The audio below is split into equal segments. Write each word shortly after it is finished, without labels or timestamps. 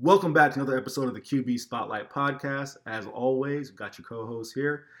Welcome back to another episode of the QB Spotlight Podcast. As always, we've got your co-host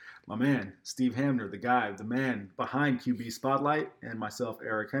here, my man, Steve Hamner, the man behind QB Spotlight, and myself,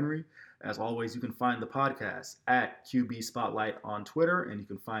 Eric Henry. As always, you can find the podcast at QB Spotlight on Twitter, and you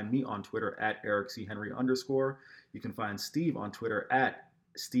can find me on Twitter at Eric C. Henry _. You can find Steve on Twitter at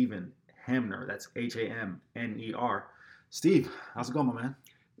Steven Hamner. That's Hamner. Steve, how's it going, my man?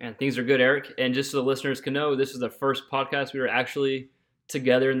 Man, things are good, Eric. And just so the listeners can know, this is the first podcast we were actually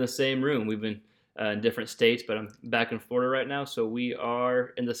together in the same room. We've been in different states, but I'm back in Florida right now, so we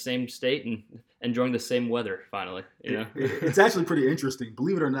are in the same state and enjoying the same weather finally. It's actually pretty interesting.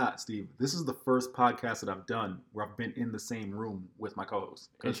 Believe it or not, Steve, this is the first podcast that I've done where I've been in the same room with my co-host.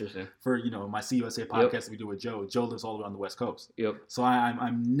 Interesting. For my CUSA podcast that we do with Joe lives all the way on the West Coast. Yep. So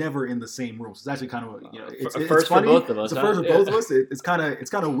I'm never in the same room. So it's actually kind of it's first funny. For both of us. It's a first for both of us. It's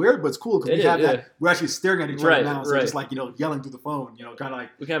kind of weird, but it's cool because we're actually staring at each other now. So just like yelling through the phone. Kind of like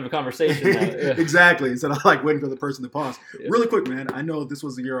we can have a conversation now. Yeah. Exactly. Instead of like waiting for the person to pause. Yeah. Really quick, man. I know this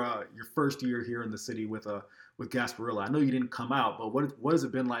was your first year here in the city with Gasparilla. I know you didn't come out, but what has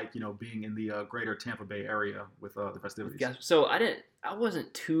it been like, being in the greater Tampa Bay area with the festivities? So I didn't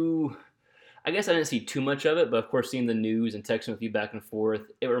see too much of it, but of course seeing the news and texting with you back and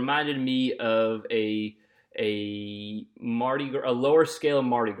forth, it reminded me of a lower scale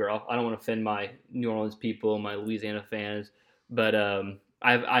Mardi Gras. I don't want to offend my New Orleans people, my Louisiana fans, but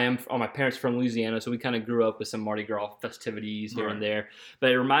my parents are from Louisiana, so we kind of grew up with some Mardi Gras festivities here and there.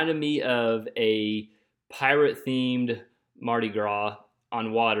 But it reminded me of a pirate-themed Mardi Gras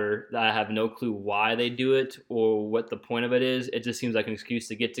on water that I have no clue why they do it or what the point of it is. It just seems like an excuse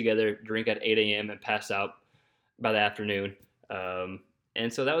to get together, drink at 8 a.m., and pass out by the afternoon.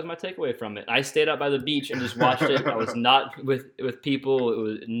 And so that was my takeaway from it. I stayed out by the beach and just watched it. I was not with people. It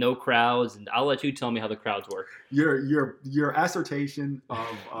was no crowds. And I'll let you tell me how the crowds were. Your assertion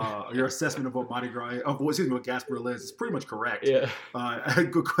of your assessment of what Mardi Gras, what Gasparilla is pretty much correct. Yeah.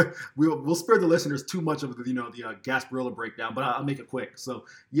 We'll spare the listeners too much of the Gasparilla breakdown, but I'll make it quick. So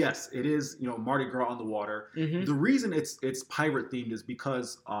yes, it is Mardi Gras on the water. Mm-hmm. The reason it's pirate themed is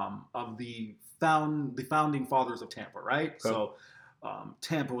because of the founding fathers of Tampa, right? Okay. So.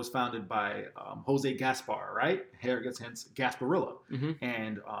 Tampa was founded by Jose Gaspar, right? Hence Gasparilla, mm-hmm.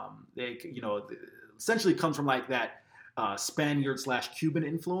 And they, essentially comes from like that Spaniard/Cuban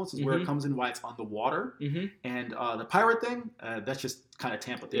influence is where it comes in. Why it's on the water, mm-hmm. And the pirate thing, that's just kind of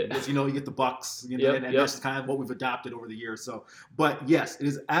Tampa thing. Yeah. You get the bucks, and that's kind of what we've adopted over the years. So, but yes, it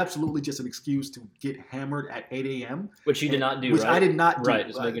is absolutely just an excuse to get hammered at 8 a.m. Which you did not do, which right? I did not do.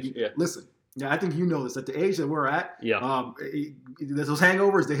 Right. Listen. Yeah, I think you know this. At the age that we're at, those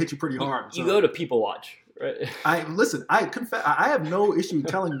hangovers, they hit you pretty hard. You go to people watch, right? I confess, I have no issue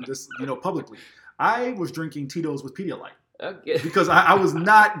telling you this, publicly. I was drinking Tito's with Pedialyte. Okay. Because I was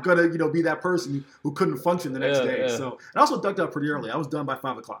not gonna, be that person who couldn't function the next day. Yeah. So I also ducked out pretty early. I was done by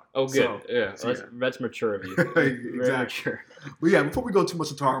 5 o'clock. Oh, good. So, that's mature of you. Very mature. But before we go too much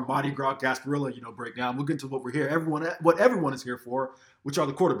into our Mardi Gras Gasparilla, breakdown, we'll get into what we're here. What everyone is here for, which are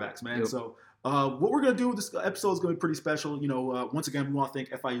the quarterbacks, man. Yep. So what we're going to do with this episode is going to be pretty special. Once again, we want to thank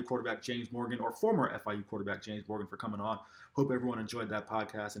FIU quarterback James Morgan, or former FIU quarterback James Morgan, for coming on. Hope everyone enjoyed that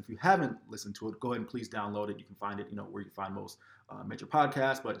podcast. And if you haven't listened to it, go ahead and please download it. You can find it, where you find most major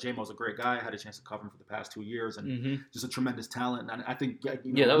podcasts. But JMO's a great guy. I had a chance to cover him for the past 2 years, and just a tremendous talent. And I think, that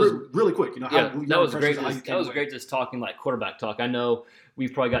was really quick. That was great. That was great, just talking like quarterback talk. I know we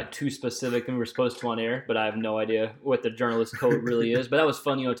probably got too specific than we were supposed to on air, but I have no idea what the journalist code really is. But that was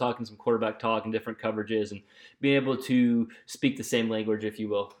fun, talking some quarterback talk and different coverages and being able to speak the same language, if you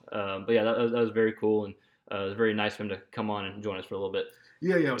will. But that was very cool, and it was very nice for him to come on and join us for a little bit.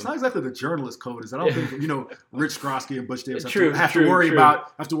 Yeah. It's not exactly the journalist code. I don't think Rich Grosky and Butch Davis have to worry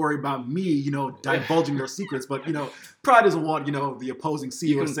about me, divulging their secrets. But Pride doesn't want the opposing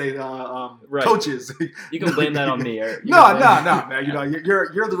CUSA coaches. You can blame that on me, Eric. No, man.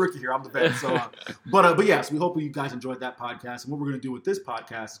 You're the rookie here. I'm the vet. So, but yes, we hope you guys enjoyed that podcast. And what we're going to do with this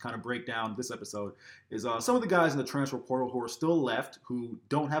podcast is kind of break down this episode is some of the guys in the transfer portal who are still left, who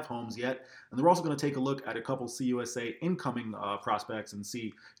don't have homes yet, and they're also going to take a look at a couple CUSA incoming prospects and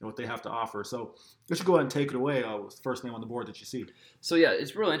see what they have to offer. So let's just go ahead and take it away. What's the first name on the board that you see? So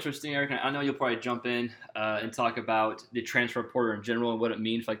it's real interesting, Eric. I know you'll probably jump in and talk about the transfer portal in general and what it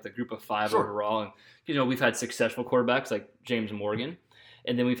means for like the group of 5 overall. And we've had successful quarterbacks like James Morgan,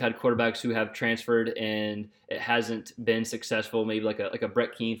 and then we've had quarterbacks who have transferred and it hasn't been successful. Maybe like a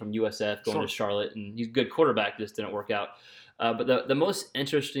Brett Keane from USF going to Charlotte, and he's a good quarterback, just didn't work out. But the most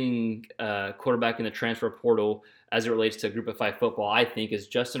interesting quarterback in the transfer portal as it relates to Group of 5 football, I think, is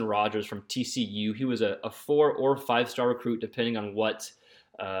Justin Rogers from TCU. He was a 4 or 5-star recruit, depending on what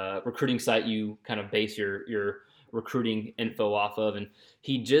recruiting site you kind of base your recruiting info off of. And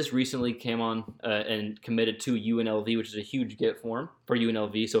he just recently came on and committed to UNLV, which is a huge get for him for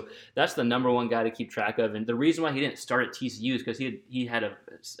UNLV. So that's the number one guy to keep track of. And the reason why he didn't start at TCU is because he had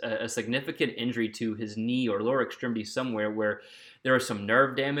a significant injury to his knee or lower extremity somewhere where there was some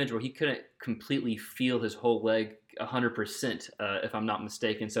nerve damage where he couldn't completely feel his whole leg 100%, if I'm not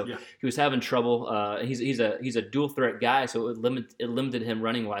mistaken. So he was having trouble. He's a dual threat guy, so it limited him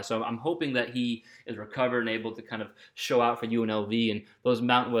running wise. So I'm hoping that he is recovered and able to kind of show out for UNLV. And those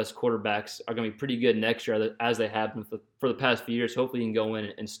Mountain West quarterbacks are going to be pretty good next year, as they have been for the past few years. Hopefully, he can go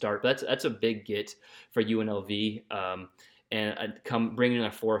in and start. But that's a big get for UNLV. And bringing in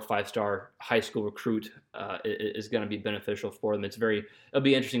a 4 or 5 star high school recruit is going to be beneficial for them. It'll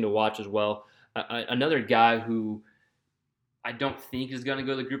be interesting to watch as well. Another guy who I don't think is going to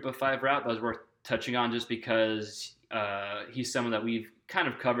go the Group of 5 route, but is worth touching on just because he's someone that we've kind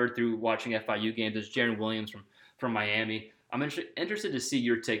of covered through watching FIU games, is Jaron Williams from Miami. I'm interested to see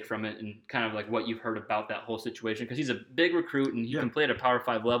your take from it and kind of like what you've heard about that whole situation, because he's a big recruit and he can play at a Power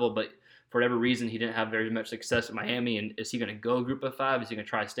 5 level, but for whatever reason, he didn't have very much success at Miami. And is he going to go Group of 5? Is he going to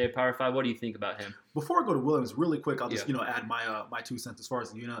try to stay at Power 5? What do you think about him? Before I go to Williams, really quick, I'll just add my 2 cents as far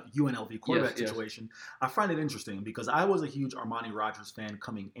as the UNLV quarterback situation. I find it interesting because I was a huge Armani Rogers fan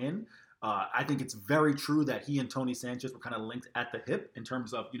coming in. I think it's very true that he and Tony Sanchez were kind of linked at the hip in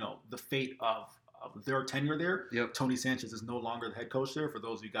terms of the fate of their tenure there. Tony Sanchez is no longer the head coach there. For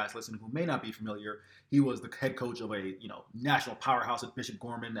those of you guys listening who may not be familiar, he was the head coach of a national powerhouse at Bishop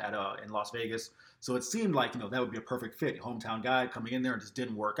Gorman in Las Vegas. So it seemed like that would be a perfect fit. Hometown guy coming in there and just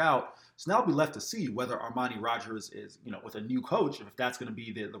didn't work out. So now it'll be left to see whether Armani Rogers is with a new coach, if that's going to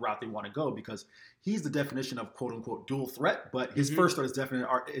be the route they want to go, because he's the definition of quote unquote dual threat. But his first start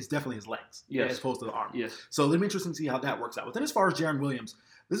is definitely his legs, as opposed to the arm. So it'll be interesting to see how that works out. But then as far as Jaron Williams,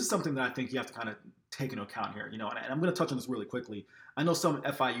 this is something that I think you have to kind of take into account here, and I'm going to touch on this really quickly. I know some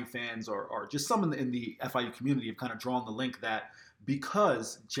FIU fans or just some in the FIU community have kind of drawn the link that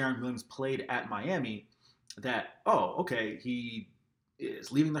because Jaron Williams played at Miami, that, he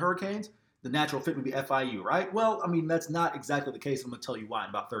is leaving the Hurricanes, the natural fit would be FIU, right? Well, I mean, that's not exactly the case. I'm going to tell you why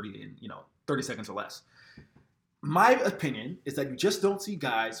in about 30 seconds or less. My opinion is that you just don't see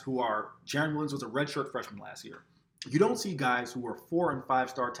guys who are, Jaron Williams was a redshirt freshman last year. You don't see guys who are 4 and 5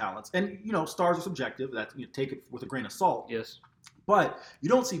 star talents, and stars are subjective. That take it with a grain of salt. Yes, but you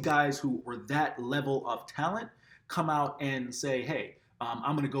don't see guys who were that level of talent come out and say, "Hey,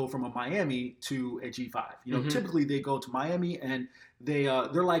 I'm going to go from a Miami to a G5." Typically they go to Miami and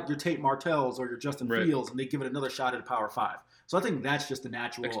they're like your Tate Martells or your Justin Fields, and they give it another shot at a Power 5. So I think that's just the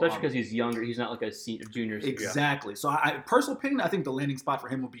natural. Especially because he's younger, he's not like a junior. Exactly. So personal opinion, I think the landing spot for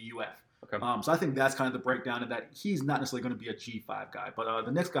him will be UF. Okay. So I think that's kind of the breakdown of that. He's not necessarily going to be a G5 guy. But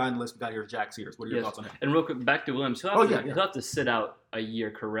the next guy on the list we got here is Jack Sears. What are your thoughts on him? And real quick, back to Williams. He'll have to sit out a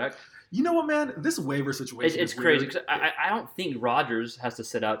year, correct? You know what, man? This waiver situation it's crazy. Because I don't think Rogers has to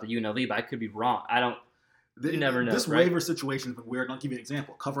sit out the UNLV, but I could be wrong. You never know. This waiver situation has been weird. And I'll give you an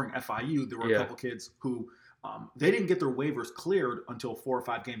example. Covering FIU, there were a couple kids who they didn't get their waivers cleared until 4 or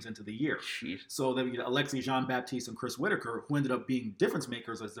 5 games into the year. Jeez. So they Alexi Jean-Baptiste and Chris Whitaker, who ended up being difference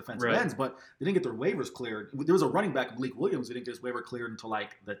makers as defensive ends, but they didn't get their waivers cleared. There was a running back, Malik Williams, who didn't get his waiver cleared until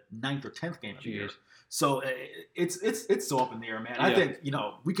like the 9th or 10th game of the year. So it's so up in the air, man. I think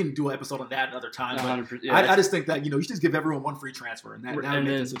we can do an episode on that another time. I just think that you should just give everyone one free transfer, and that would make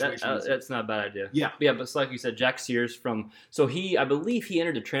the situation easier. That's not a bad idea. Yeah, but it's like you said, Jack Sears I believe he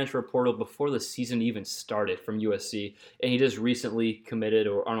entered the transfer portal before the season even started from USC, and he just recently committed,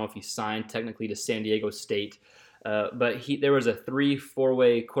 or I don't know if he signed technically, to San Diego State. But there was a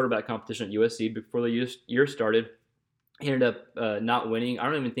 3-4-way quarterback competition at USC before the year started. He ended up not winning. I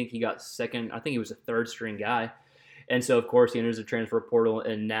don't even think he got second. I think he was a 3rd-string guy. And so, of course, he enters the transfer portal,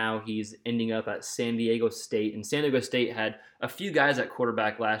 and now he's ending up at San Diego State. And San Diego State had a few guys at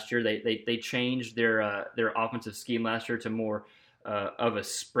quarterback last year. They changed their offensive scheme last year to more of a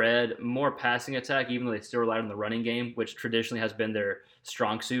spread, more passing attack, even though they still relied on the running game, which traditionally has been their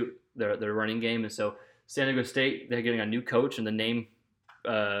strong suit, their running game. And so San Diego State, they're getting a new coach, and the name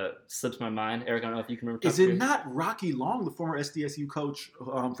slips my mind. Eric, I don't know if you can remember. Is it not Rocky Long, the former SDSU coach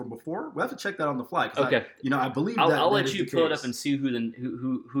from before? We'll have to check that on the fly. Okay. I believe I'll let you pull it up and see who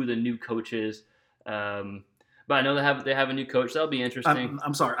the new coach is. But I know they have a new coach. That'll be interesting.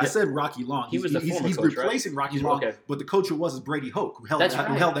 I'm sorry. I said Rocky Long. He was the former coach, replacing Rocky Long. Okay. But the coach who was Brady Hoke, who held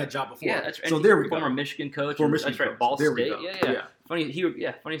that job before. Yeah, that's right. So there we go. Former Michigan coach. That's right. Ball State. Yeah. Funny.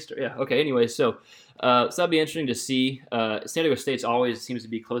 Funny story. Yeah. Okay. Anyway, so that'll be interesting to see. San Diego State's always seems to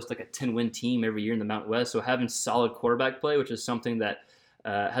be close to like a 10-win team every year in the Mountain West. So having solid quarterback play, which is something that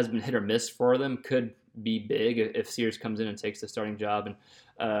has been hit or miss for them, could be big if Sears comes in and takes the starting job.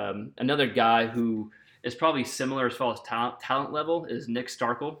 And another guy who is probably similar as far as talent level is Nick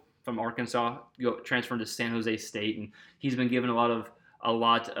Starkel from Arkansas, transferred to San Jose State, and he's been given a lot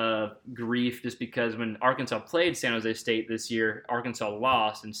of grief just because when Arkansas played San Jose State this year, Arkansas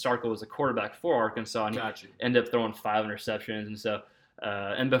lost, and Starkel was the quarterback for Arkansas, and he ended up throwing 5 interceptions. And so,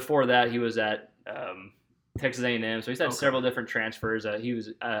 and before that, he was at Texas A&M, so he's had several different transfers. He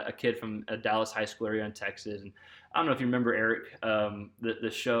was a kid from a Dallas high school area in Texas, and I don't know if you remember, Eric,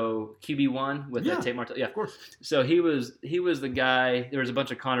 the show QB1 with Tate Martell. Yeah, of course. So he was the guy. There was a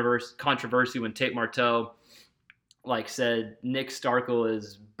bunch of controversy when Tate Martell said Nick Starkel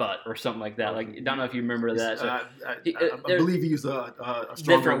is butt or something like that. I don't know if you remember that. So I believe he used a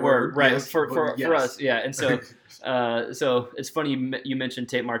different word, right? Yes, for us, yeah. And so, so it's funny you mentioned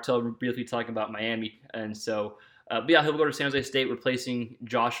Tate Martell briefly talking about Miami, and so. But yeah, he'll go to San Jose State, replacing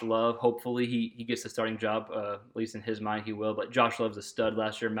Josh Love. Hopefully, he gets the starting job. At least in his mind, he will. But Josh Love's a stud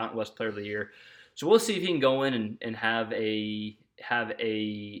last year, Mountain West Player of the Year. So we'll see if he can go in and have a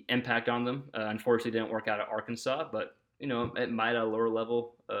impact on them. Unfortunately, it didn't work out at Arkansas, but it might at a lower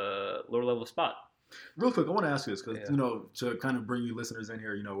level spot. Real quick, I want to ask you this because to kind of bring you listeners in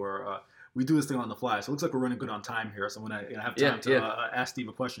here, where we do this thing on the fly, so it looks like we're running good on time here. So when I have time to ask Steve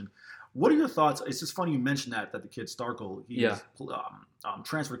a question. What are your thoughts? It's just funny you mentioned that the kid Starkel, he's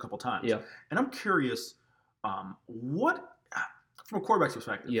transferred a couple times. Yeah. And I'm curious, what, from a quarterback's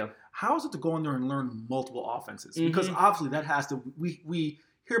perspective, how is it to go in there and learn multiple offenses? Mm-hmm. Because obviously that has to, we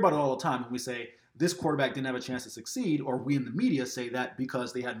hear about it all the time when we say this quarterback didn't have a chance to succeed, or we in the media say that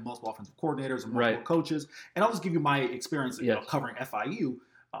because they had multiple offensive coordinators and multiple coaches. And I'll just give you my experience covering FIU.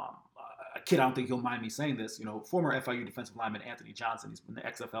 A kid, I don't think he'll mind me saying this, former FIU defensive lineman Anthony Johnson. He's in the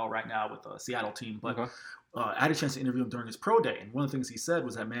XFL right now with the Seattle team. But I had a chance to interview him during his pro day. And one of the things he said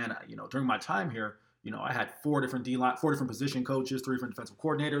was that, man, during my time here, I had 4 different D-line, 4 different position coaches, 3 different defensive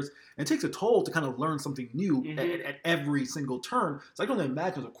coordinators. And it takes a toll to kind of learn something new at every single turn. So I can only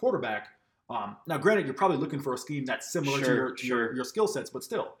imagine as a quarterback. Now, granted, you're probably looking for a scheme that's similar to your skill sets, but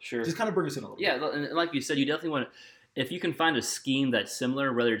still, just kind of bring us in a little bit. Yeah, and like you said, you definitely want to. If you can find a scheme that's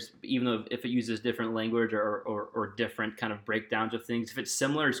similar, whether it's if it uses different language or different kind of breakdowns of things, if it's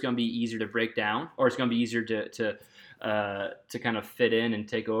similar, it's going to be easier to break down, or it's going to be easier to kind of fit in and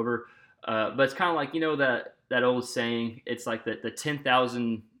take over. But it's kind of like that old saying. It's like the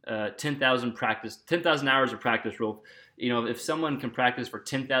 10,000 hours of practice rule. If someone can practice for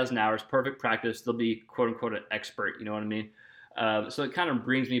 10,000 hours, perfect practice, they'll be quote unquote an expert. You know what I mean? So it kind of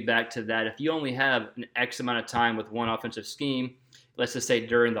brings me back to that. If you only have an X amount of time with one offensive scheme, let's just say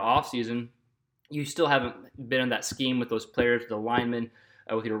during the offseason, you still haven't been in that scheme with those players, the linemen,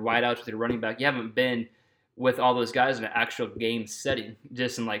 with your wideouts, with your running back. You haven't been with all those guys in an actual game setting,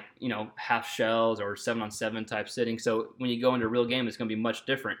 just in half shells or 7-on-7 type setting. So when you go into a real game, it's going to be much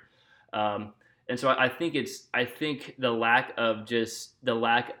different. And so I think the lack of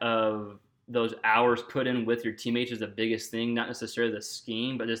those hours put in with your teammates is the biggest thing, not necessarily the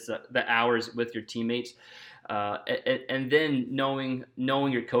scheme, but just the hours with your teammates. And then knowing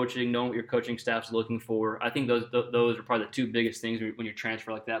your coaching, knowing what your coaching staff's looking for. I think those are probably the 2 biggest things when you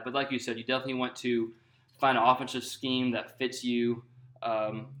transfer like that. But like you said, you definitely want to find an offensive scheme that fits you.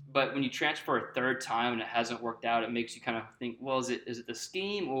 But when you transfer a 3rd time and it hasn't worked out, it makes you kind of think, well, is it the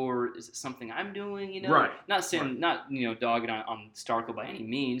scheme, or is it something I'm doing? Right. Not saying, not dogging on Starkel by any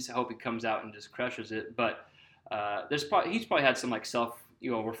means. I hope he comes out and just crushes it. But he's probably had some self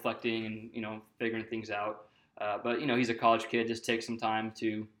reflecting and figuring things out. But he's a college kid. Just takes some time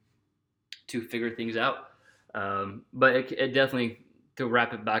to figure things out. But it definitely, to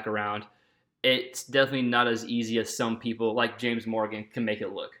wrap it back around, it's definitely not as easy as some people like James Morgan can make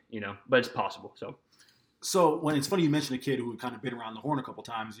it look, but it's possible. So when it's funny you mentioned a kid who had kind of been around the horn a couple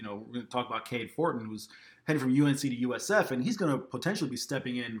times, we're going to talk about Cade Fortin, who's heading from UNC to USF, and he's going to potentially be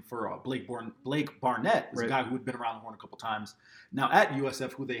stepping in for Blake Barnett, a guy who had been around the horn a couple times. Now at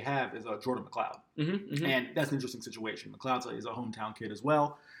USF, who they have is Jordan McLeod, and that's an interesting situation. McLeod is a hometown kid as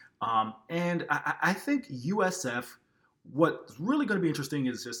well, and I think USF. What's really going to be interesting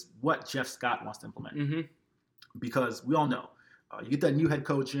is just what Jeff Scott wants to implement. Because we all know, you get that new head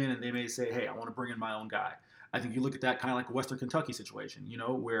coach in and they may say, hey, I want to bring in my own guy. I think you look at that kind of like a Western Kentucky situation,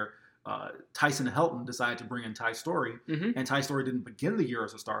 where Tyson Helton decided to bring in Ty Storey, and Ty Storey didn't begin the year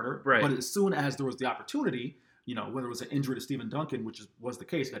as a starter. Right. But as soon as there was the opportunity, whether it was an injury to Stephen Duncan, which was the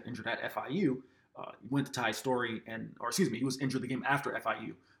case, got injured at FIU, went to Ty Storey, he was injured the game after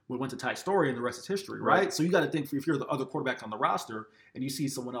FIU. We went to Ty Storey, and the rest is history, right? So you got to think, if you're the other quarterbacks on the roster and you see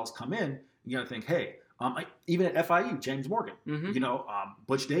someone else come in, you got to think, hey, Even at FIU, James Morgan.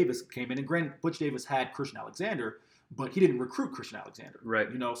 Butch Davis came in, and granted, Butch Davis had Christian Alexander, but he didn't recruit Christian Alexander. Right.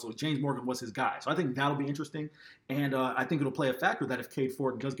 So James Morgan was his guy. So I think that'll be interesting. And I think it'll play a factor that if Cade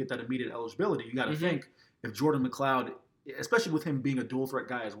Fortin does get that immediate eligibility, you got to think if Jordan McLeod, especially with him being a dual threat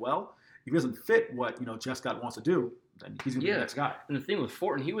guy as well, if he doesn't fit what, Jeff Scott wants to do, then he's going to be the next guy. And the thing with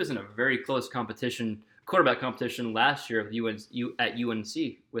Fortin, he was in a very close quarterback competition last year at UNC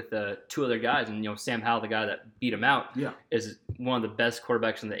with two other guys. And, Sam Howell, the guy that beat him out, is one of the best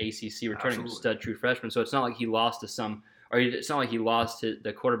quarterbacks in the ACC, returning stud true freshman. So it's not like he lost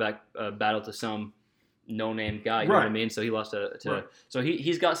the quarterback battle to some no-name guy. You know what I mean? So he lost so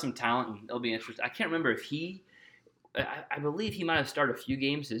he's got some talent, and it'll be interesting. I can't remember if I believe he might have started a few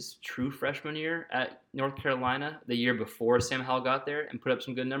games his true freshman year at North Carolina, the year before Sam Howell got there and put up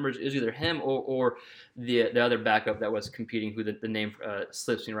some good numbers. It was either him or the other backup that was competing, who the name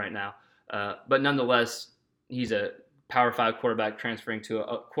slips me right now. But nonetheless, he's a Power 5 quarterback transferring to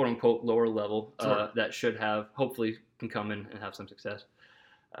a quote-unquote lower level that should hopefully can come in and have some success.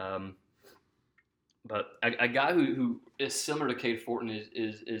 But a guy who is similar to Cade Fortin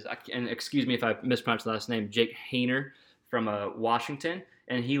is and excuse me if I mispronounced the last name, Jake Haener from Washington,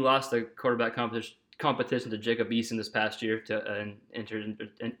 and he lost the quarterback competition to Jacob Eason this past year to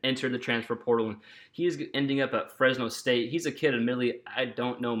enter the transfer portal, and he is ending up at Fresno State. He's a kid, admittedly, I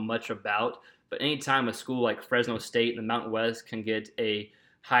don't know much about, but anytime a school like Fresno State in the Mountain West can get a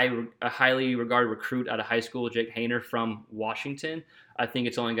highly regarded recruit out of high school, Jake Haener from Washington, I think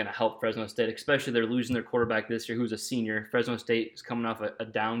it's only going to help Fresno State, especially they're losing their quarterback this year, who's a senior. Fresno State is coming off a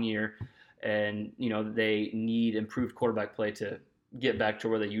down year, and they need improved quarterback play to get back to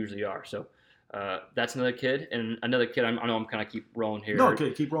where they usually are. So that's another kid, and another kid. I know I'm kind of keep rolling here. No,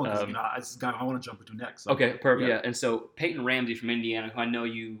 okay, keep rolling. This guy I want to jump into next. So. Okay, perfect. Yeah, and so Peyton Ramsey from Indiana, who I know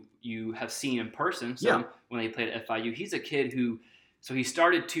you have seen in person. When they played at FIU, he's a kid who. So he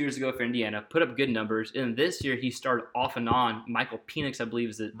started 2 years ago for Indiana, put up good numbers, and this year he started off and on. Michael Penix, I believe,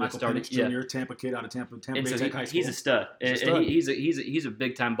 is the starting. Michael Penix Jr., Tampa kid out of Tampa Bay Tech High School. He's a stud. He's a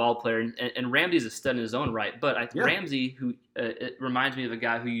big time ball player, and Ramsey's a stud in his own right. But Ramsey, who it reminds me of a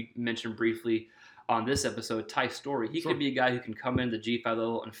guy who you mentioned briefly on this episode, Ty Story. He could be a guy who can come in the G5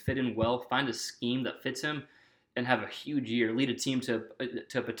 level and fit in well, find a scheme that fits him, and have a huge year, lead a team to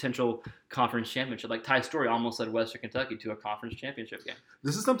a potential conference championship. Like Ty Story almost led Western Kentucky to a conference championship game.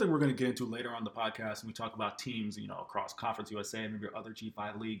 This is something we're going to get into later on the podcast when we talk about teams, across Conference USA and maybe other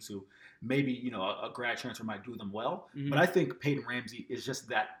G5 leagues who maybe, a grad transfer might do them well. Mm-hmm. But I think Peyton Ramsey is just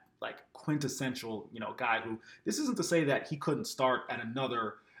that quintessential, guy who, this isn't to say that he couldn't start at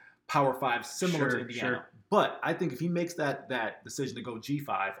another Power 5 similar to Indiana. Sure. But I think if he makes that decision to go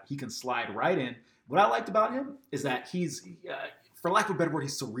G5, he can slide right in. What I liked about him is that he's, for lack of a better word,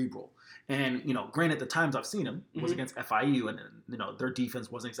 he's cerebral. And, granted, the times I've seen him was against FIU, and, their defense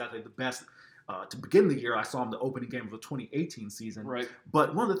wasn't exactly the best to begin the year. I saw him the opening game of the 2018 season. Right.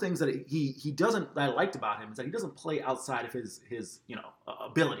 But one of the things that he doesn't, that I liked about him is that he doesn't play outside of his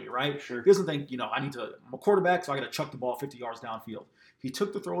ability, right? Sure. He doesn't think, I'm a quarterback, so I got to chuck the ball 50 yards downfield. He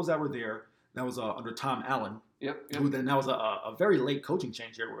took the throws that were there. That was under Tom Allen. Yep. Who then that was a very late coaching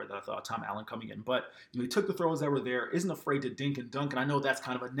change here with Tom Allen coming in. But he took the throws that were there, isn't afraid to dink and dunk. And I know that's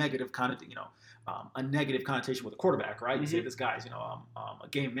kind of a negative a negative connotation with a quarterback, right? You say this guy's a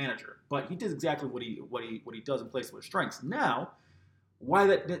game manager, but he did exactly what he does in place with his strengths. Now, why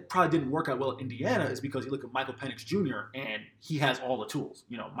that probably didn't work out well at Indiana is because you look at Michael Penix Jr. and he has all the tools.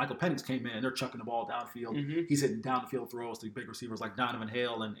 Michael Penix came in and they're chucking the ball downfield. Mm-hmm. He's hitting down the field throws to big receivers like Donovan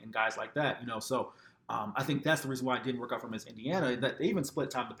Hale and guys like that. So I think that's the reason why it didn't work out for him as Indiana. That they even split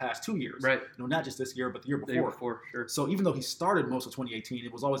time the past 2 years. Right. Not just this year, but the year before. The year before, sure. So even though he started most of 2018,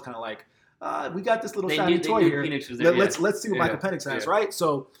 it was always kind of like, we got this little shiny toy here. Let's see what Michael Penix has, right?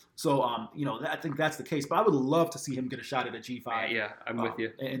 So I think that's the case. But I would love to see him get a shot at a G5. Yeah, I'm with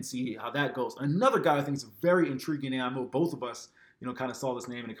you. And see how that goes. Another guy I think is very intriguing name. I know both of us, kind of saw this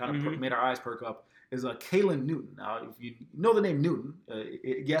name and it kind of made our eyes perk up. Is Kalen Newton. Now, if you know the name Newton,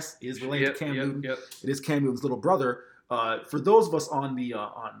 yes, is related to Cam Newton. Yep. It is Cam Newton's little brother. For those of us on the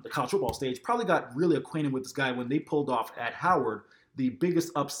college football stage, probably got really acquainted with this guy when they pulled off at Howard the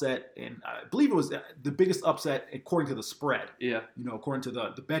biggest upset, and I believe it was the biggest upset according to the spread. Yeah. According to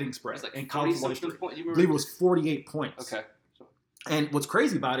the betting spread. Like in college history. I believe it was 48 points. Okay. And what's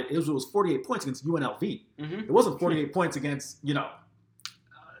crazy about it is it was 48 points against UNLV. Mm-hmm. It wasn't 48 points against,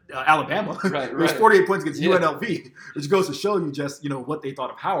 Alabama. Right. It was 48 points against UNLV, which goes to show you just, what they thought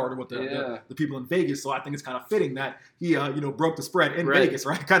of Howard or what the people in Vegas. So I think it's kind of fitting that he, broke the spread in Vegas,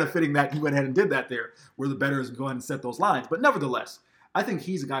 right? Kind of fitting that he went ahead and did that there, where the bettors go ahead and set those lines. But nevertheless, I think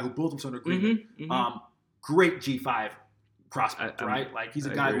he's a guy who both of us are in agreement. great G5 prospect, right? Like he's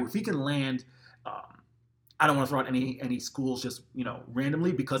a guy who, if he can land, I don't want to throw out any schools just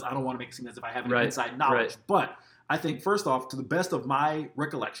randomly because I don't want to make it seem as if I have any inside knowledge. But I think first off, to the best of my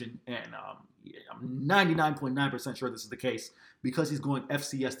recollection, and I'm 99.9% sure this is the case, because he's going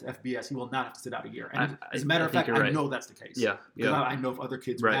FCS to FBS, he will not have to sit out a year. And as a matter of fact, I know that's the case. Yeah, because I know of other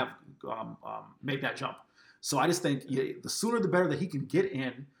kids who have made that jump. So I just think the sooner the better that he can get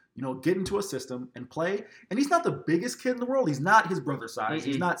in, get into a system and play. And he's not the biggest kid in the world. He's not his brother's size.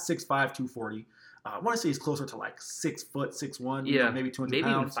 Mm-hmm. He's not 6'5", 240. I want to say he's closer to like 6 foot, 6'1", maybe 200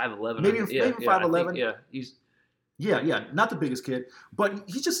 pounds. Maybe even 5'11". Maybe 5'11". He's... Yeah, not the biggest kid, but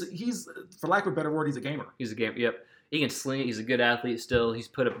he's for lack of a better word, he's a gamer. He's a gamer. Yep, he can sling. He's a good athlete still. He's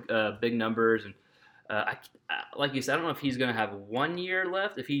put up big numbers, and like you said, I don't know if he's going to have 1 year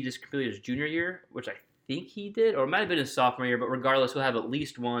left if he just completed his junior year, which I think he did, or it might have been his sophomore year. But regardless, he'll have at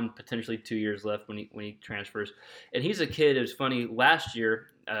least 1, potentially 2 years left when he transfers. And he's a kid. It was funny last year.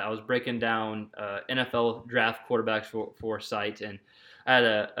 I was breaking down NFL draft quarterbacks for site, and I had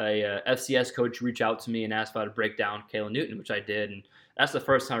a FCS coach reach out to me and ask if I would break down Kalen Newton, which I did. And that's the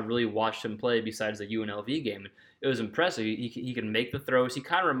first time I really watched him play besides the UNLV game. And it was impressive. He can make the throws. He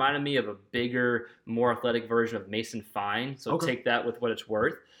kind of reminded me of a bigger, more athletic version of Mason Fine. So take that with what it's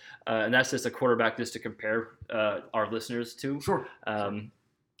worth. And that's just a quarterback just to compare our listeners to. Sure.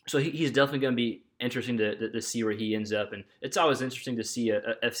 So he's definitely going to be interesting to see where he ends up. And it's always interesting to see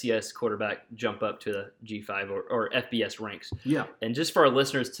a FCS quarterback jump up to the G5 or FBS ranks. Yeah. And just for our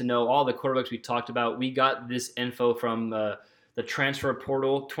listeners to know, all the quarterbacks we talked about, we got this info from the transfer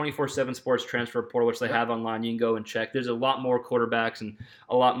portal, 24/7 Sports transfer portal, which they have online. You can go and check. There's a lot more quarterbacks and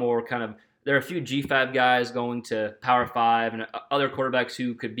a lot more there are a few G5 guys going to Power 5 and other quarterbacks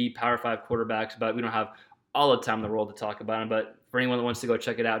who could be Power 5 quarterbacks, but we don't have all the time in the world to talk about them. But for anyone that wants to go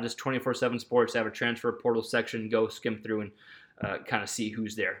check it out, just 24/7 Sports, they have a transfer portal section. Go skim through and kind of see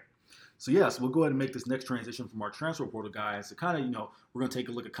who's there. So yes, we'll go ahead and make this next transition from our transfer portal guys to kind of, we're going to take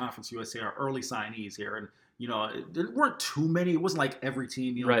a look at Conference USA, our early signees here. And, there weren't too many. It wasn't like every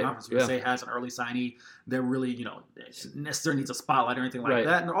team, Conference USA has an early signee that really, necessarily needs a spotlight or anything like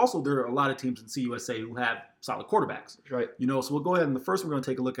that. And also there are a lot of teams in CUSA who have solid quarterbacks. Right. So we'll go ahead and the first one we're going to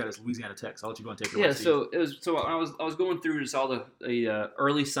take a look at is Louisiana Tech. So I'll let you go and take it away. Yeah, so I was going through just all the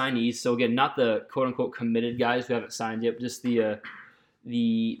early signees. So again, not the quote unquote committed guys who haven't signed yet, but just the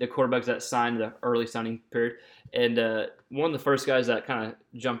quarterbacks that signed the early signing period. And one of the first guys that kind of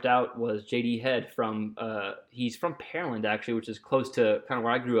jumped out was J.D. Head he's from Pearland, actually, which is close to kind of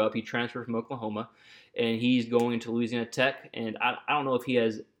where I grew up. He transferred from Oklahoma, and he's going to Louisiana Tech. And I don't know if he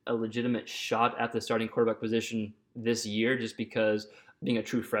has a legitimate shot at the starting quarterback position this year just because being a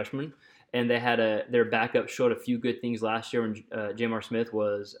true freshman. And they had their backup showed a few good things last year when Jamar Smith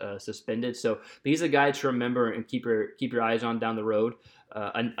was suspended. So but he's a guy to remember and keep your eyes on down the road.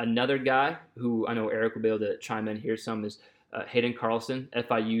 Another guy who I know Eric will be able to chime in here some is Hayden Carlson,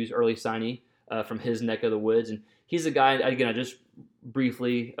 FIU's early signee from his neck of the woods. And he's a guy, again, I just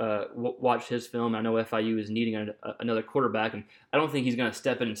briefly watched his film. I know FIU is needing another quarterback, and I don't think he's going to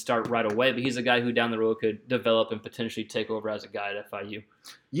step in and start right away, but he's a guy who down the road could develop and potentially take over as a guy at FIU.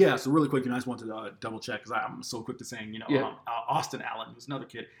 Yeah, so really quick, I just wanted to double check because I'm so quick to saying, Austin Allen, who's another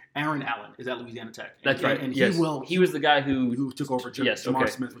kid. Aaron Allen is at Louisiana Tech. That's right. And yes. He was the guy who took over Jamar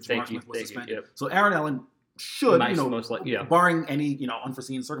Smith when Jamar Smith was suspended. Yep. So Aaron Allen should, barring any,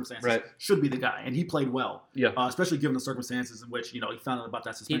 unforeseen circumstances, should be the guy. And he played well. Yeah. Especially given the circumstances in which, he found out about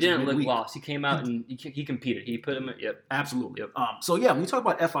that suspension. He didn't look lost. He came out and he competed. He put him in. Yep. Absolutely. Yep. When we talk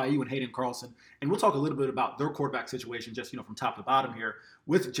about FIU and Hayden Carlson, and we'll talk a little bit about their quarterback situation just, from top to bottom here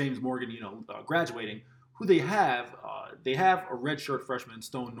with James Morgan, graduating, who they have a redshirt freshman in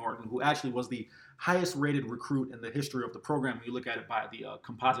Stone Norton, who actually was the highest rated recruit in the history of the program when you look at it by the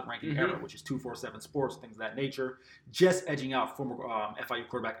composite ranking era, which is 247 Sports, things of that nature, just edging out former FIU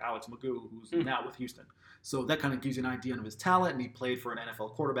quarterback Alex Magoo, who's now with Houston. So that kind of gives you an idea of his talent, and he played for an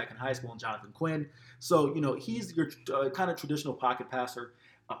NFL quarterback in high school, in Jonathan Quinn. So, he's your kind of traditional pocket passer.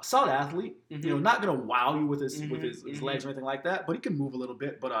 Solid athlete, not going to wow you with his legs or anything like that, but he can move a little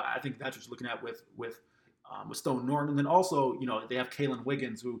bit. But I think that's what you're looking at with Stone Norton. And then also, they have Kalen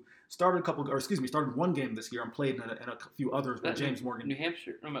Wiggins, who started one game this year and played in a few others with James Morgan. New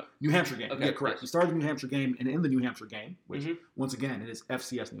Hampshire game. Okay, yeah, correct. Yes. He started the New Hampshire game, and in the New Hampshire game, which once again, it is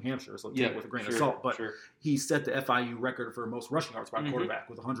FCS New Hampshire, so take it with a grain of salt. But he set the FIU record for most rushing yards by quarterback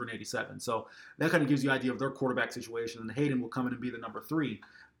with 187. So that kind of gives you an idea of their quarterback situation. And Hayden will come in and be the number 3.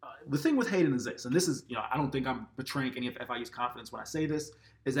 The thing with Hayden is this, and this is, I don't think I'm betraying any of FIU's confidence when I say this,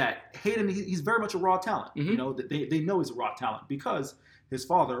 is that Hayden, he's very much a raw talent. They know he's a raw talent because his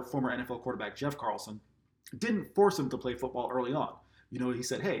father, former NFL quarterback Jeff Carlson, didn't force him to play football early on. He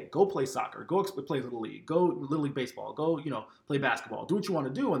said, hey, go play soccer, go play Little League, go Little League baseball, go, play basketball, do what you want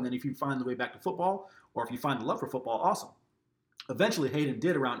to do. And then if you find the way back to football, or if you find the love for football, awesome. Eventually, Hayden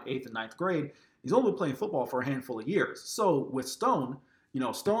did around 8th and 9th grade. He's only been playing football for a handful of years. So with Stone,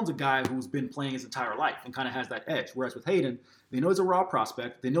 Stone's a guy who's been playing his entire life and kind of has that edge. Whereas with Hayden, they know he's a raw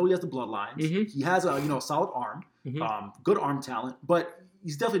prospect. They know he has the bloodlines. Mm-hmm. He has a solid arm, good arm talent, but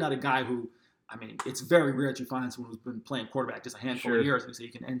he's definitely not a guy who, it's very rare that you find someone who's been playing quarterback just a handful of years and so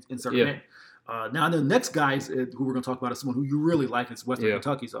you can insert him in. Now, the next guys who we're going to talk about is someone who you really like. It's Western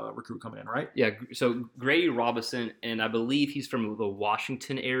Kentucky's recruit coming in, right? Yeah, so Grady Robinson, and I believe he's from the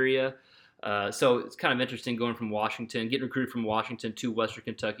Washington area. So it's kind of interesting getting recruited from Washington to Western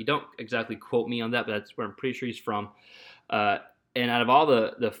Kentucky. Don't exactly quote me on that, but that's where I'm pretty sure he's from. And out of all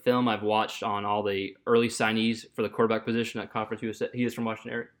the film I've watched on all the early signees for the quarterback position at Conference USA, he is from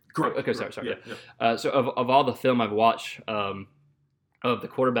Washington area? Correct. Okay, sorry. Yeah. So of all the film I've watched of the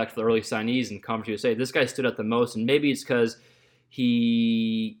quarterback for the early signees in Conference USA, this guy stood out the most, and maybe it's because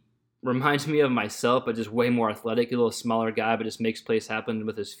he reminds me of myself, but just way more athletic. A little smaller guy, but just makes plays happen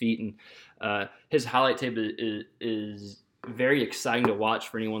with his feet. And his highlight tape is very exciting to watch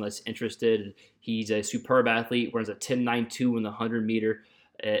for anyone that's interested. He's a superb athlete, runs a 10.92 in the 100-meter,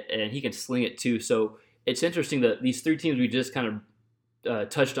 and he can sling it too. So it's interesting that these three teams we just kind of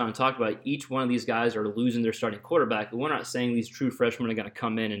touched on and talked about, each one of these guys are losing their starting quarterback. And we're not saying these true freshmen are going to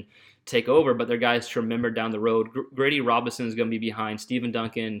come in and take over, but they're guys to remember down the road. Grady Robinson is going to be behind Stephen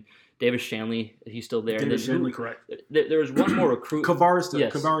Duncan, Davis Shanley. He's still there. Davis Shanley, correct. There was one more recruit.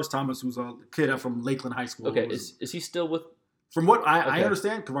 Kavaris Thomas, who's a kid from Lakeland High School. Okay, is he still with? From what I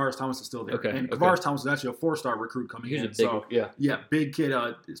understand, Kavaris Thomas is still there. Okay, and Kavaris Thomas is actually a 4-star recruit coming in. He's a big, big kid.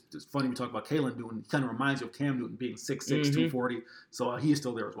 It's funny we talk about Kalen Newton. He kind of reminds you of Cam Newton being 6'6", 240. So he is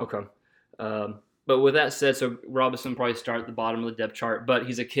still there as well. Okay. But with that said, so Robinson probably start at the bottom of the depth chart, but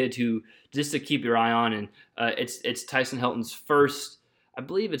he's a kid who just to keep your eye on, and it's Tyson Helton's first. I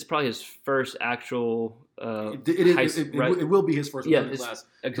believe it's probably his first actual. It will be his first recruiting class.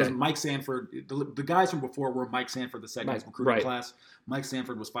 Because okay. Mike Sanford, the guys from before were Mike Sanford, the second recruiting class. Mike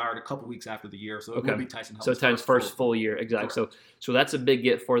Sanford was fired a couple weeks after the year, so it will be Tyson Helton's Tyson's first full year, exactly. So that's a big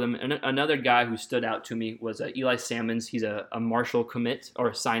get for them. And another guy who stood out to me was Eli Salmons. He's a Marshall commit or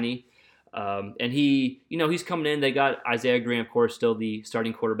a signee. And he's coming in. They got Isaiah Green, of course, still the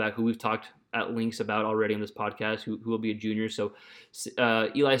starting quarterback, who we've talked at lengths about already on this podcast, who will be a junior. So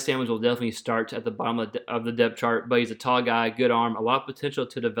Eli Salmons will definitely start at the bottom of the depth chart, but he's a tall guy, good arm, a lot of potential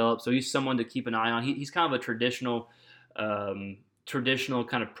to develop. So he's someone to keep an eye on. He's kind of a traditional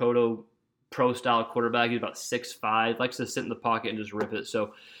kind of pro style quarterback. He's about 6'5", likes to sit in the pocket and just rip it.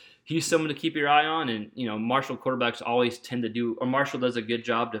 So he's someone to keep your eye on. And, Marshall quarterbacks always tend to do, or Marshall does a good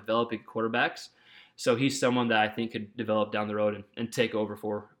job developing quarterbacks. So he's someone that I think could develop down the road and take over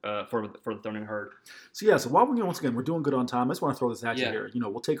for the Thornton Herd. So while once again we're doing good on time, I just want to throw this at you here.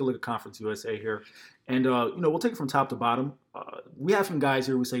 We'll take a look at Conference USA here, and we'll take it from top to bottom. We have some guys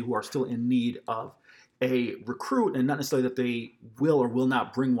here who are still in need of a recruit, and not necessarily that they will or will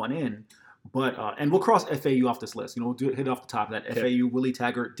not bring one in. But and we'll cross FAU off this list. We'll hit off the top of that. Okay. FAU, Willie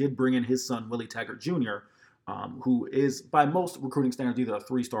Taggart did bring in his son, Willie Taggart Jr., who is by most recruiting standards either a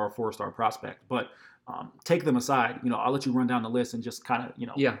 3-star or 4-star prospect. But take them aside. I'll let you run down the list and just kind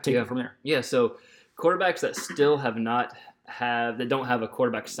of take it from there. Yeah. So quarterbacks that still that don't have a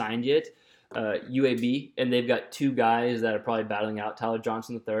quarterback signed yet, UAB, and they've got two guys that are probably battling out, Tyler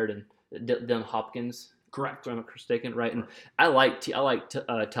Johnson III and Dylan Hopkins. Correct. If I'm not mistaken, right? And I like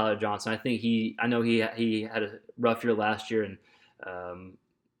Tyler Johnson. I think I know he had a rough year last year, and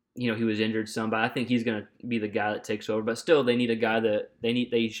he was injured some, but I think he's going to be the guy that takes over. But still, they need a guy that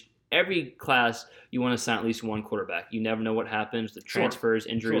every class you want to sign at least one quarterback. You never know what happens, the transfers,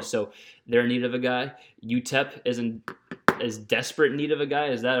 injuries. Sure. So they're in need of a guy. UTEP is desperate need of a guy.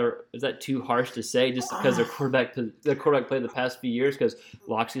 Is that too harsh to say just because their quarterback played the past few years? Because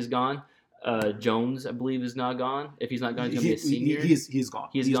Loxley's gone. Jones, I believe, is now gone. If he's not gone, he's going to be a senior. He's gone.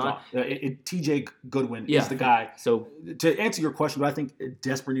 He's gone. TJ Goodwin is the guy. So to answer your question, do I think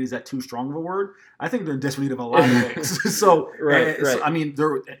desperate need is that too strong of a word? I think they're in desperate need of a lot of things. So, right. So, I mean,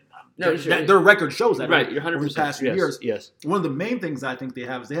 their record shows that. Right, you're 100%. Over the past few years. Yes. One of the main things I think they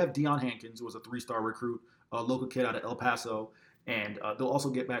have is they have Deion Hankins, who was a 3-star recruit, a local kid out of El Paso, and they'll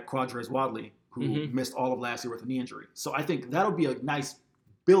also get back Quadres Wadley, who missed all of last year with a knee injury. So I think that'll be a nice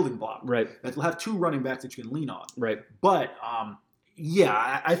building block. Right. That will have two running backs that you can lean on. Right. But,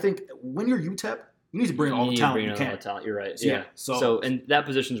 I think when you're UTEP, You need to bring all the talent you can. You're right. Yeah. So and that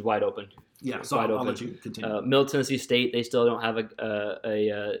position is wide open. Yeah. So I'll let you continue. Middle Tennessee State, they still don't have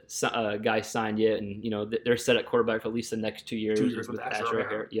a guy signed yet, and they're set at quarterback for at least the next 2 years. 2 years with Asher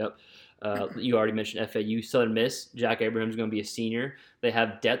here. Yep. You already mentioned FAU. Southern Miss, Jack Abraham's going to be a senior. They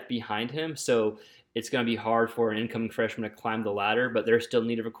have depth behind him, so it's going to be hard for an incoming freshman to climb the ladder, but they're still in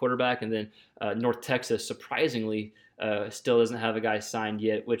need of a quarterback. And then North Texas, surprisingly, still doesn't have a guy signed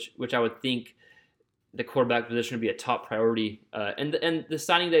yet, which I would think the quarterback position would be a top priority. And the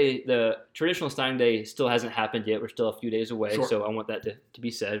signing day, the traditional signing day still hasn't happened yet. We're still a few days away, so I want that to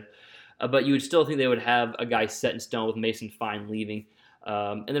be said. But you would still think they would have a guy set in stone with Mason Fine leaving.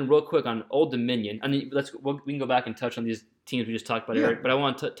 And then real quick on Old Dominion. I mean, we can go back and touch on these teams we just talked about, Eric. But I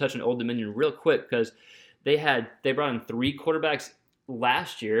want to touch on Old Dominion real quick because they brought in 3 quarterbacks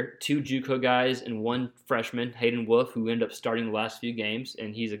last year, 2 JUCO guys and 1 freshman, Hayden Wolf, who ended up starting the last few games,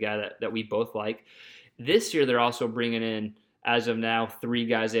 and he's a guy that we both like. This year, they're also bringing in, as of now, 3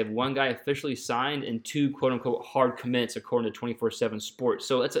 guys. They have 1 guy officially signed and 2 quote-unquote hard commits, according to 24/7 Sports.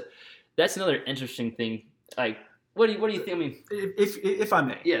 So that's another interesting thing. Like, what do you think? I mean, if I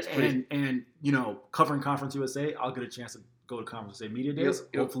may, yes, please. And covering Conference USA, I'll get a chance to go to Conference USA Media Days.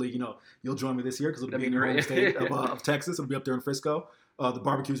 Yep. Hopefully, you'll join me this year because it'll be in your home state of Texas. It'll be up there in Frisco. The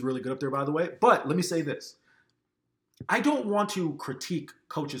barbecue's really good up there, by the way. But let me say this. I don't want to critique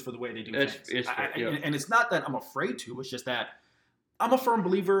coaches for the way they do things. And it's not that I'm afraid to. It's just that I'm a firm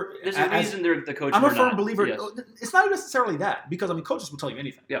believer. There's a reason they're the coaches. I'm a firm believer. Yes. It's not necessarily that because, coaches will tell you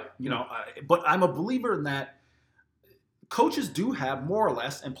anything. Yeah. But I'm a believer in that coaches do have more or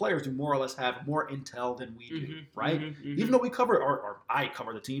less, and players do more or less have more intel than we do, right? Even though we cover, or I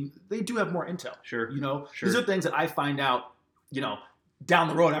cover the team, they do have more intel. Sure. These are things that I find out, down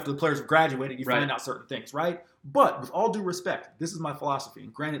the road after the players have graduated, you find out certain things, right? But with all due respect, this is my philosophy.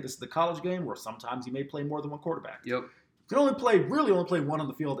 And granted, this is the college game where sometimes you may play more than 1 quarterback. Yep. You can only play 1 on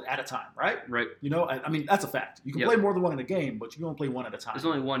the field at a time, right? Right. That's a fact. You can play more than 1 in a game, but you can only play 1 at a time. There's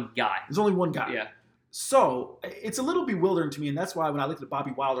only 1 guy. Yeah. So it's a little bewildering to me, and that's why when I looked at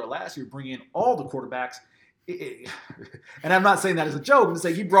Bobby Wilder last year bringing in all the quarterbacks, and I'm not saying that as a joke, I'm just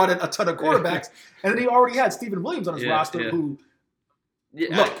saying he brought in a ton of quarterbacks, and then he already had Stephen Williams on his roster who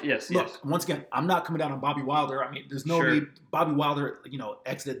look, once again, I'm not coming down on Bobby Wilder. I mean, there's no need. Bobby Wilder,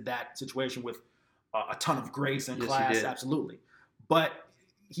 exited that situation with a ton of grace and class, absolutely. But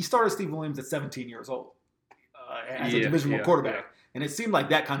he started Stephen Williams at 17 years old as a Division I quarterback. Yeah. And it seemed like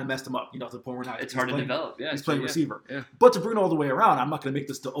that kind of messed him up, to the point where now it's hard to develop. Yeah, he's playing receiver. Yeah. But to bring it all the way around, I'm not going to make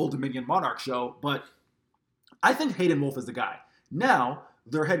this the Old Dominion Monarch show, but I think Hayden Wolf is the guy. Now,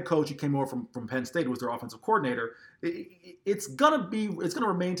 their head coach, he came over from Penn State, who was their offensive coordinator. It's gonna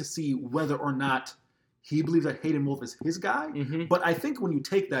remain to see whether or not he believes that Hayden Wolf is his guy. But I think when you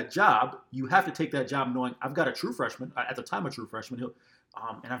take that job, you have to take that job knowing I've got a true freshman. At the time, a true freshman.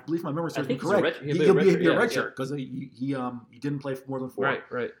 And I believe my memory serves me correct. He'll be a redshirt because he didn't play for more than 4.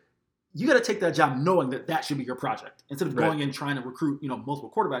 Right. You got to take that job knowing that should be your project instead of going in trying to recruit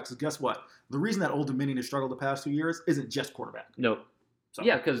multiple quarterbacks. Because guess what? The reason that Old Dominion has struggled the past 2 years isn't just quarterback. No. So.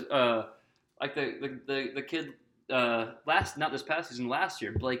 Yeah, because like the kid not this past season, last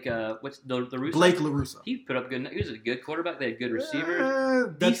year, Blake LaRusso. Blake LaRusso. He put up good. He was a good quarterback. They had good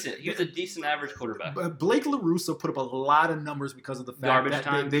receivers. Decent. He was a decent average quarterback. Blake LaRusso put up a lot of numbers because of the fact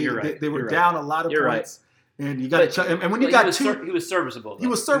that they were You're down right. a lot of You're points. Right. And you got to, and when you got he was serviceable. He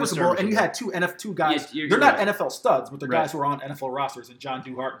was serviceable, and you had 2 guys. They're not NFL studs, but they're guys who are on NFL rosters, and John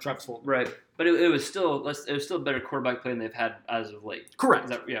Duhart and Travis Fulton. Right, but it was still better quarterback play than they've had as of late. Correct.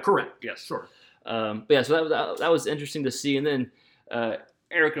 Correct. Yes. Sure. But yeah, so that was interesting to see, and then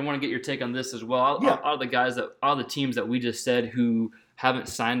Eric, I want to get your take on this as well. All the teams that we just said who haven't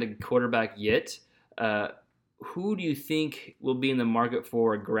signed a quarterback yet. Who do you think will be in the market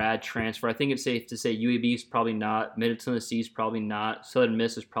for a grad transfer? I think it's safe to say UAB is probably not, Middle Tennessee is probably not, Southern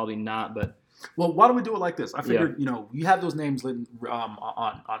Miss is probably not. But why don't we do it like this? I figured you have those names on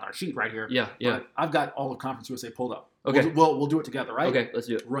our sheet right here. Yeah. But I've got all of Conference USA pulled up. Okay, we'll do it together, right? Okay, let's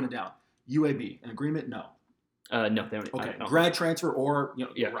do it. Run it down. UAB, an agreement? No. No, they don't. Okay, grad transfer or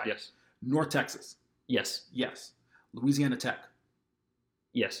right. Yes. North Texas. Yes. Louisiana Tech.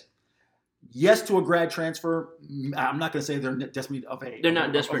 Yes. Yes to a grad transfer. I'm not going to say they're desperate They're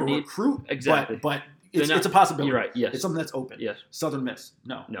not desperate need recruit. Exactly. But it's a possibility. You're right. Yes. It's something that's open. Yes. Southern Miss.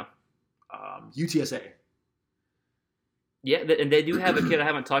 No. UTSA. Yeah, and they do have a kid. I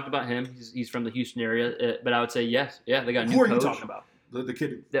haven't talked about him. He's from the Houston area, but I would say yes. Yeah, they got a new coach. Who are you talking about? The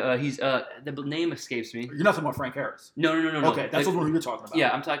kid. He's the name escapes me. You're not talking about Frank Harris. No. Okay, that's the one who you're talking about.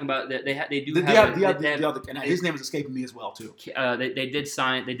 Yeah, I'm talking about they have and his name is escaping me as well too. They did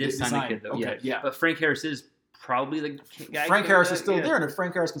sign the kid though. Okay, yeah. But Frank Harris is probably the guy. Frank Harris is still there, and if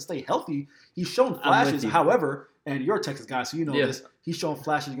Frank Harris can stay healthy, he's shown flashes. However, and you're a Texas guy, so you know this. He's shown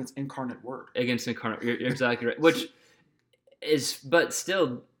flashes against Incarnate Word. You're exactly right. Which is, but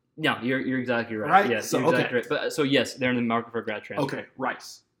still, no, you're exactly right. Yes, so, exactly right. But yes, they're in the market for a grad transfer. Okay,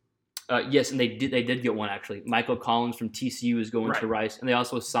 Rice. Yes, and they did get one actually. Michael Collins from TCU is going to Rice, and they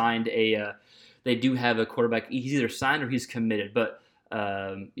also signed they do have a quarterback. He's either signed or he's committed, but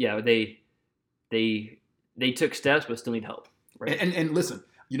they took steps, but still need help. Right. And listen,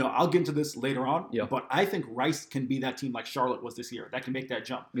 I'll get into this later on, but I think Rice can be that team like Charlotte was this year that can make that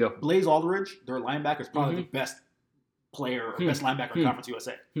jump. Yeah. Blaze Aldridge, their linebacker, is probably the best player or best linebacker in Conference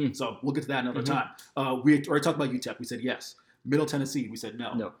USA. So we'll get to that another time. We already talked about UTEP. We said yes. Middle Tennessee, we said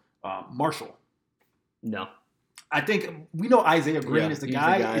no. No. Marshall. No. I think we know Isaiah Green is the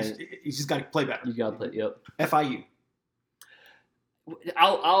guy. He's just got to play better. You got to play. Yep. FIU.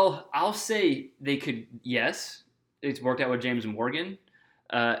 I'll say they could. Yes, it's worked out with James Morgan.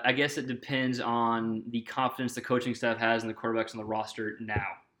 I guess it depends on the confidence the coaching staff has and the quarterbacks on the roster now.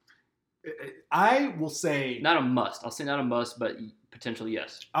 I will say not a must. I'll say not a must, but potentially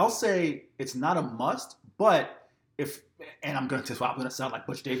yes. I'll say it's not a must, but I'm going to sound like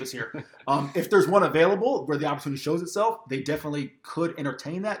Butch Davis here. If there's one available where the opportunity shows itself, they definitely could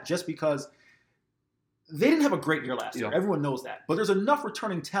entertain that just because they didn't have a great year last year. Everyone knows that. But there's enough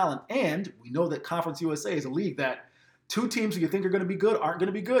returning talent, and we know that Conference USA is a league that two teams who you think are going to be good aren't going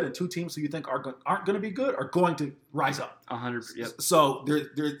to be good, and two teams who you think aren't going to be good are going to rise up. 100%. Yep. So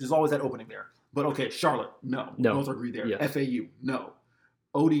there's always that opening there. But okay, Charlotte, no. Both agree there. Yeah. FAU, no.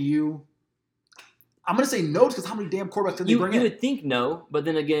 ODU, I'm going to say no because how many damn quarterbacks did they bring in? You would think no, but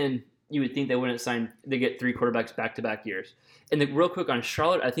then again, you would think they wouldn't sign. They get 3 quarterbacks back-to-back years. And real quick on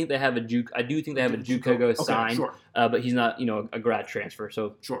Charlotte, I think they have a Juke. I do think they have a Jukogo signed, sure. But he's not, a grad transfer.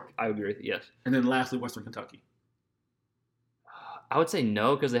 So sure, I would agree with it. Yes. And then lastly, Western Kentucky. I would say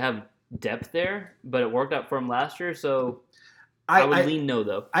no because they have depth there, but it worked out for them last year. So I would lean no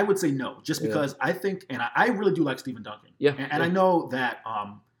though. I would say no, just because I think, and I really do like Stephen Duncan. Yeah. And I know that.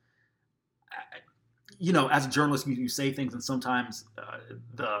 As a journalist, you say things, and sometimes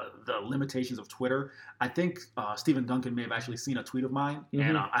the limitations of Twitter. I think Stephen Duncan may have actually seen a tweet of mine,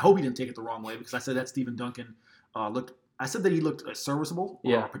 and I hope he didn't take it the wrong way because I said that Stephen Duncan looked serviceable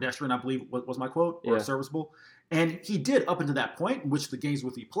or pedestrian, I believe was my quote, or serviceable, and he did up until that point in which the games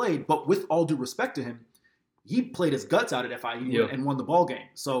with he played. But with all due respect to him, he played his guts out at FIU and won the ball game.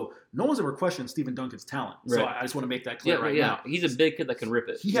 So no one's ever questioned Stephen Duncan's talent. Right. So I just want to make that clear now. He's a big kid that can rip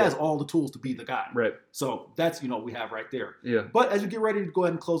it. He has all the tools to be the guy. Right. So that's, what we have right there. Yeah. But as we get ready to go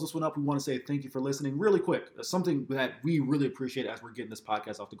ahead and close this one up, we want to say thank you for listening. Really quick, something that we really appreciate as we're getting this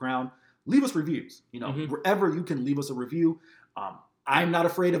podcast off the ground, leave us reviews. Wherever you can leave us a review. I'm not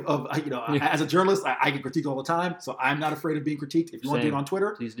afraid of as a journalist, I get critiqued all the time. So I'm not afraid of being critiqued. If you want to do it on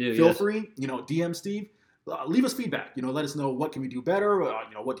Twitter, please do. Feel free, DM Steve. Leave us feedback. Let us know what can we do better.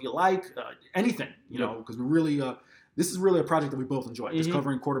 What do you like? Anything. Because we really, this is really a project that we both enjoy. Just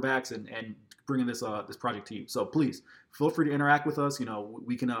covering quarterbacks and bringing this project to you. So please feel free to interact with us.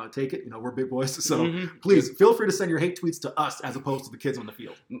 We can take it. We're big boys. So please feel free to send your hate tweets to us as opposed to the kids on the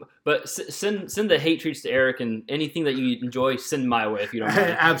field. But send the hate tweets to Eric, and anything that you enjoy, send my way if you don't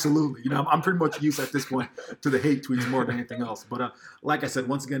mind. Absolutely. I'm pretty much used at this point to the hate tweets more than anything else. But like I said,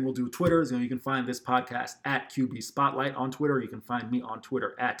 once again, we'll do Twitters. You can find this podcast at QB Spotlight on Twitter. You can find me on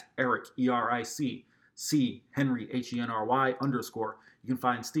Twitter at Eric, ERIC, C, Henry, HENRY _. You can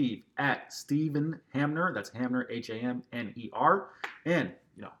find Steve at Stephen Hamner. That's Hamner, HAMNER. And,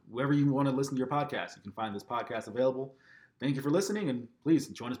 wherever you want to listen to your podcast, you can find this podcast available. Thank you for listening, and please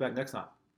join us back next time.